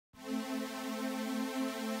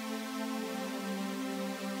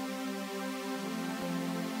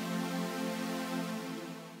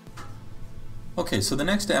Okay, so the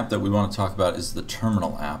next app that we want to talk about is the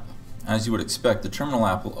terminal app. As you would expect, the terminal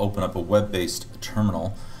app will open up a web-based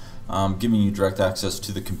terminal, giving you direct access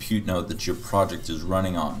to the compute node that your project is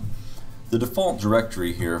running on. The default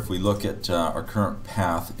directory here, if we look at our current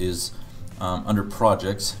path, is under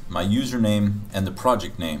projects, my username, and the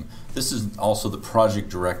project name. This is also the project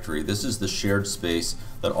directory. This is the shared space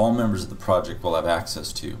that all members of the project will have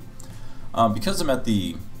access to. Because I'm at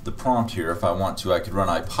the prompt here, if I want to, I could run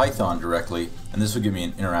IPython directly, and this will give me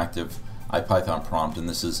an interactive IPython prompt, and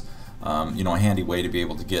this is a handy way to be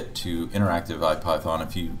able to get to interactive IPython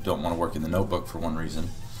if you don't want to work in the notebook for one reason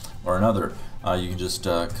or another. You can just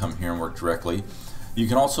come here and work directly. You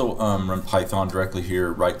can also run Python directly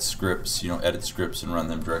here, write scripts, edit scripts and run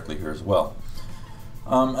them directly here as well.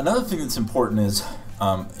 Another thing that's important is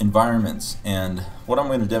environments, and what I'm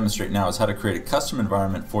going to demonstrate now is how to create a custom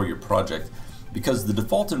environment for your project, because the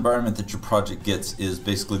default environment that your project gets is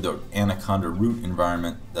basically the Anaconda root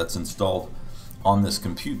environment that's installed on this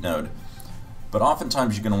compute node. But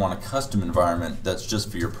oftentimes you're going to want a custom environment that's just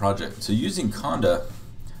for your project. So using Conda,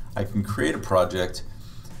 I can create a project,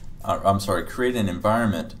 create an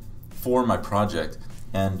environment for my project,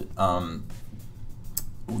 and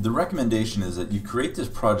the recommendation is that you create this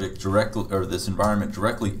project directly, or this environment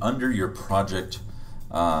directly under your project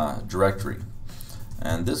directory,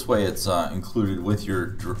 and this way it's included with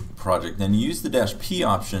your project. Then you use the -p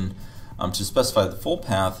option to specify the full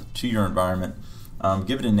path to your environment.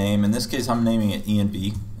 Give it a name. In this case, I'm naming it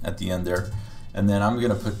env at the end there, and then I'm going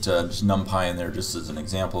to put just numpy in there just as an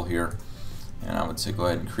example here, and I would say go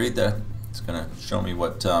ahead and create that. It's going to show me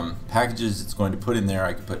what packages it's going to put in there.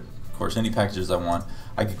 I could put, of course, any packages I want.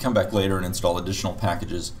 I could come back later and install additional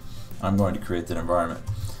packages. I'm going to create that environment.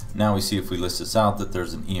 Now we see, if we list this out, that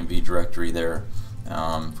there's an env directory there.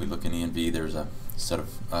 If we look in env, there's a set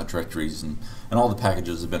of directories, and all the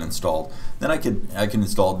packages have been installed. Then I can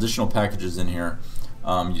install additional packages in here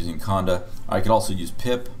using Conda. I could also use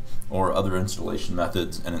pip or other installation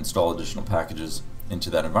methods and install additional packages into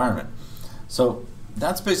that environment. So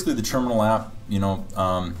that's basically the terminal app.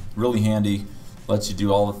 Really handy, lets you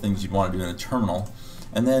do all the things you'd want to do in a terminal.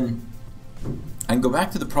 And then I can go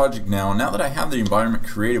back to the project now. Now that I have the environment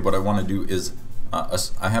created, what I want to do is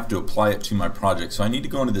I have to apply it to my project. So I need to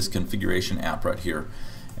go into this configuration app right here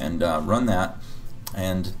and run that,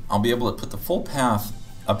 and I'll be able to put the full path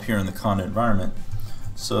up here in the Conda environment.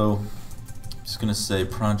 So I'm just going to say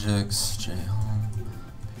projects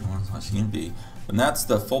jhome/env, and that's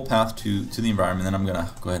the full path to the environment. Then I'm going to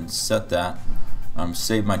go ahead and set that,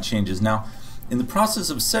 save my changes. Now, in the process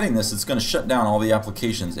of setting this, it's going to shut down all the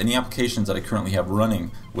applications, any applications that I currently have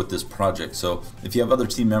running with this project. So if you have other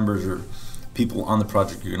team members or people on the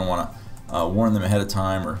project, you're going to want to warn them ahead of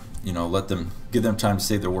time, or give them time to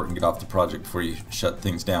save their work and get off the project before you shut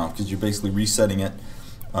things down, because you're basically resetting it.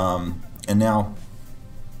 And now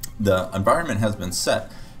the environment has been set.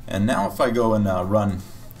 And now if I go and run,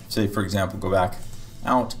 say for example, go back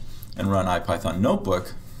out and run IPython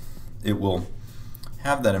notebook, it will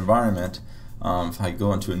have that environment. If I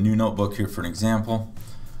go into a new notebook here for an example,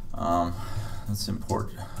 let's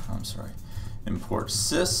import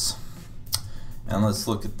sys, and let's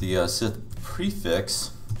look at the sys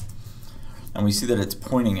prefix, and we see that it's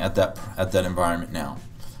pointing at that environment now.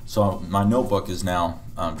 So my notebook is now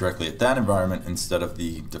directly at that environment instead of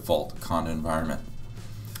the default Conda environment.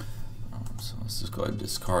 So let's just go ahead and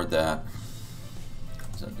discard that.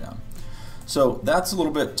 Close that down. So that's a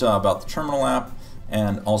little bit about the terminal app,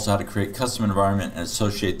 and also how to create custom environment and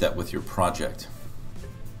associate that with your project.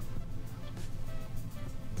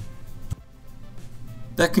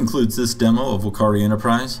 That concludes this demo of Wakari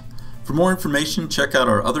Enterprise. For more information, check out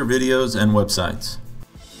our other videos and websites.